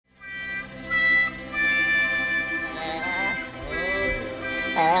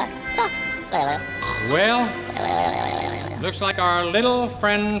Well, looks like our little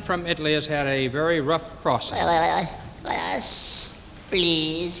friend from Italy has had a very rough crossing.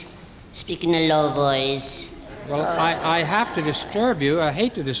 Please, speak in a low voice. Well, I have to disturb you. I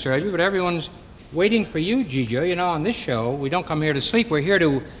hate to disturb you, but everyone's waiting for you, Gigio. You know, on this show, we don't come here to sleep. We're here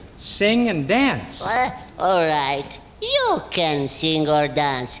to sing and dance. All right. You can sing or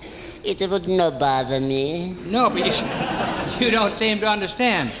dance. It would not bother me. No, but you don't seem to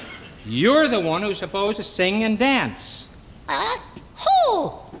understand. You're the one who's supposed to sing and dance.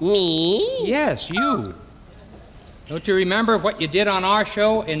 Who? Me? Yes, you. Don't you remember what you did on our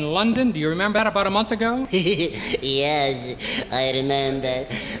show in London? Do you remember that about a month ago? Yes, I remember.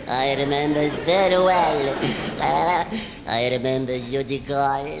 I remember very well. I remember Judy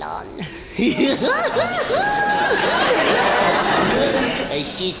Garland.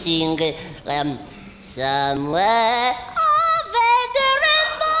 She sang Somewhere Over the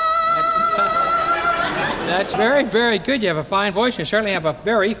Rainbow. That's very, very good. You have a fine voice. You certainly have a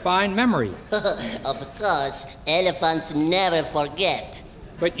very fine memory. Of course, elephants never forget.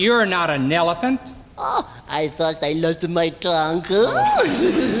 But you're not an elephant. Oh, I thought I lost my trunk.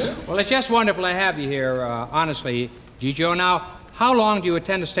 Well, it's just wonderful to have you here, honestly, Gigio. Now, how long do you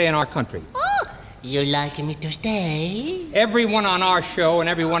intend to stay in our country? Oh, you like me to stay? Everyone on our show and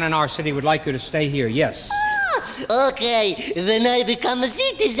everyone in our city would like you to stay here, yes. Okay, then I become a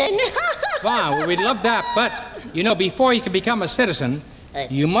citizen. Fine, well, we'd love that. But, you know, before you can become a citizen,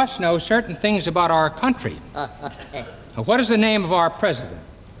 you must know certain things about our country. What is the name of our president?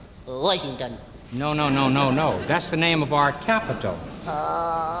 Washington. No. That's the name of our capital.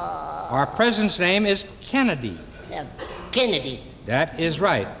 Our president's name is Kennedy. Kennedy. That is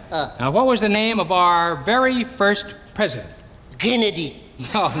right. Now, what was the name of our very first president? Kennedy.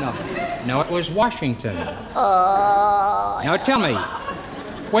 No, it was Washington. Now, tell me,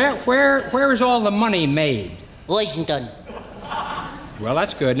 where is all the money made? Washington. Well,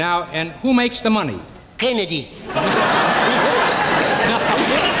 that's good. Now, and who makes the money? Kennedy.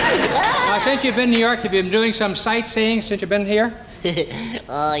 Now, since you've been in New York, have you been doing some sightseeing since you've been here?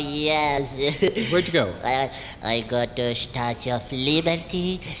 Oh, yes. Where'd you go? I got the Statue of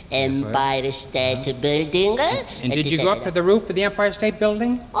Liberty, Empire State Building. And did you go up to the roof of the Empire State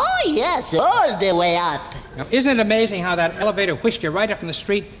Building? Oh, yes, all the way up. Now, isn't it amazing how that elevator whisked you right up in the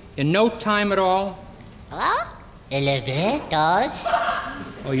street in no time at all? Huh? Elevators?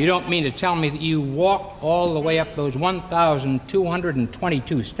 Oh, you don't mean to tell me that you walked all the way up those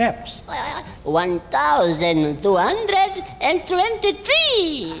 1,222 steps?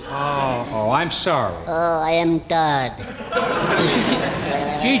 1,223. Oh, I'm sorry. Oh, I am tired.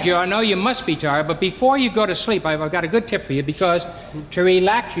 Gigio, I know you must be tired, but before you go to sleep, I've got a good tip for you, because to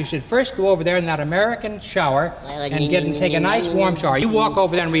relax, you should first go over there in that American shower and take a nice warm shower. You walk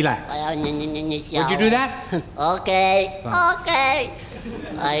over there and relax. Would you do that? Okay. Fine. Okay.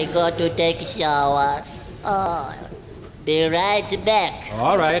 I go to take a shower. Be right back.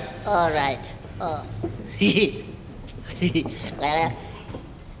 All right. All right.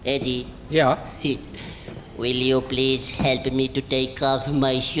 Eddie. Yeah? Will you please help me to take off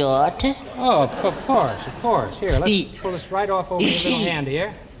my shirt? Oh, of course. Here, let's pull this right off over your little hand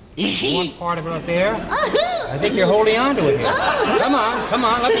here. One part of it up there. I think you're holding on to it here. Come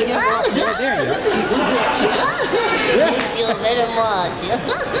on, let me get it off there. There you are. Thank you very much.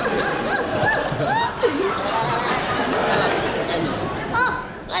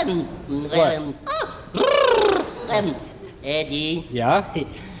 Eddie. Yeah?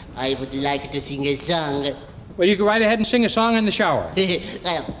 I would like to sing a song. Well, you go right ahead and sing a song in the shower.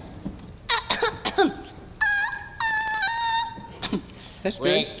 That's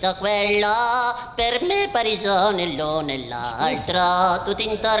good. Questo quello per me parisone l'uno e l'altro, tutto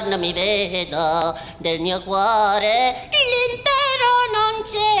intorno mi vedo, del mio cuore l'intero non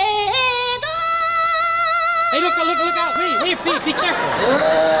cedo. Hey, look out, Pete, be careful.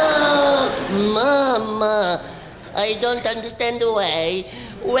 Oh, Mama, I don't understand why.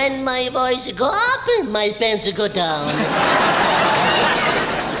 When my voice go up, my pants go down.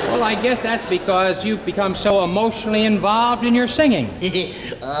 Well, I guess that's because you've become so emotionally involved in your singing.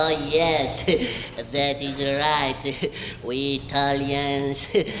 Oh, yes, that is right. We Italians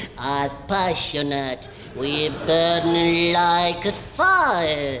are passionate. We burn like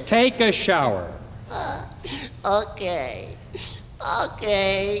fire. Take a shower. Okay.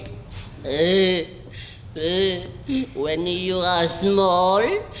 When you are small,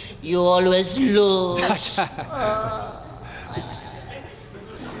 you always lose.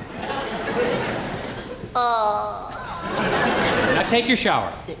 Now take your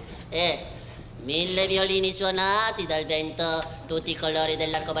shower. 1000 violini suonati dal vento, tutti i colori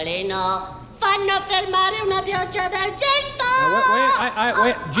dell'arcobaleno. fanno fermare una pioggia d'argento.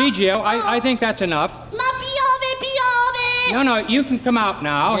 Wait, Gigio, I think that's enough. Ma piove! No, you can come out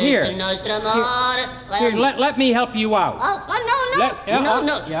now. Here. Il nostro amore. Here, let me help you out.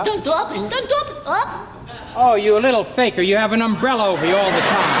 No. Yeah. Don't open. Oh, you little faker. You have an umbrella over you all the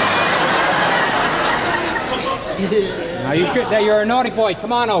time. Now, you're a naughty boy.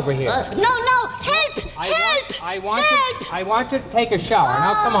 Come on over here. No. Help! I want you to take a shower.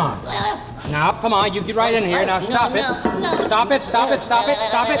 Now, come on. Now, come on. You get right in here. Now, stop it. Stop it.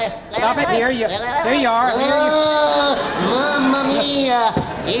 Here you are. Mamma mia!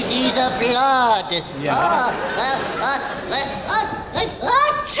 It is a flood. Yeah.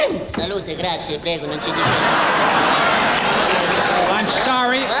 Salute, grazie, prego, non ci dica. I'm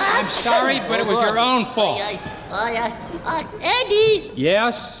sorry, but it was your own fault. Eddie.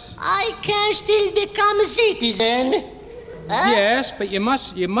 Yes? I can still become a citizen. Yes, but you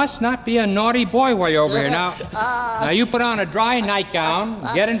must not be a naughty boy while you're over here. Now you put on a dry nightgown,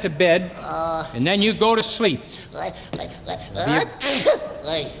 get into bed, and then you go to sleep.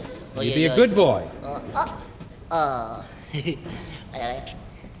 You be a good boy.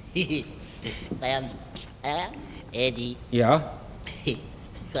 Eddie. Yeah?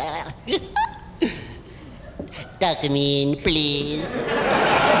 Tuck me in, please.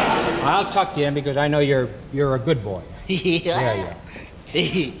 I'll tuck you in because I know you're a good boy. Yeah.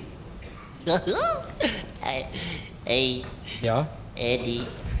 Hey. Yeah? Eddie.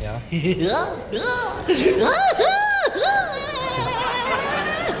 Yeah?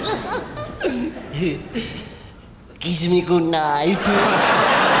 Kiss me goodnight.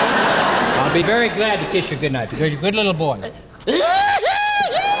 I'll be very glad to kiss you goodnight because you're a good little boy.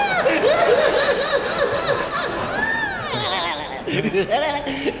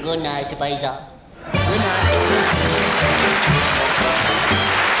 Good night, paisa. Good night.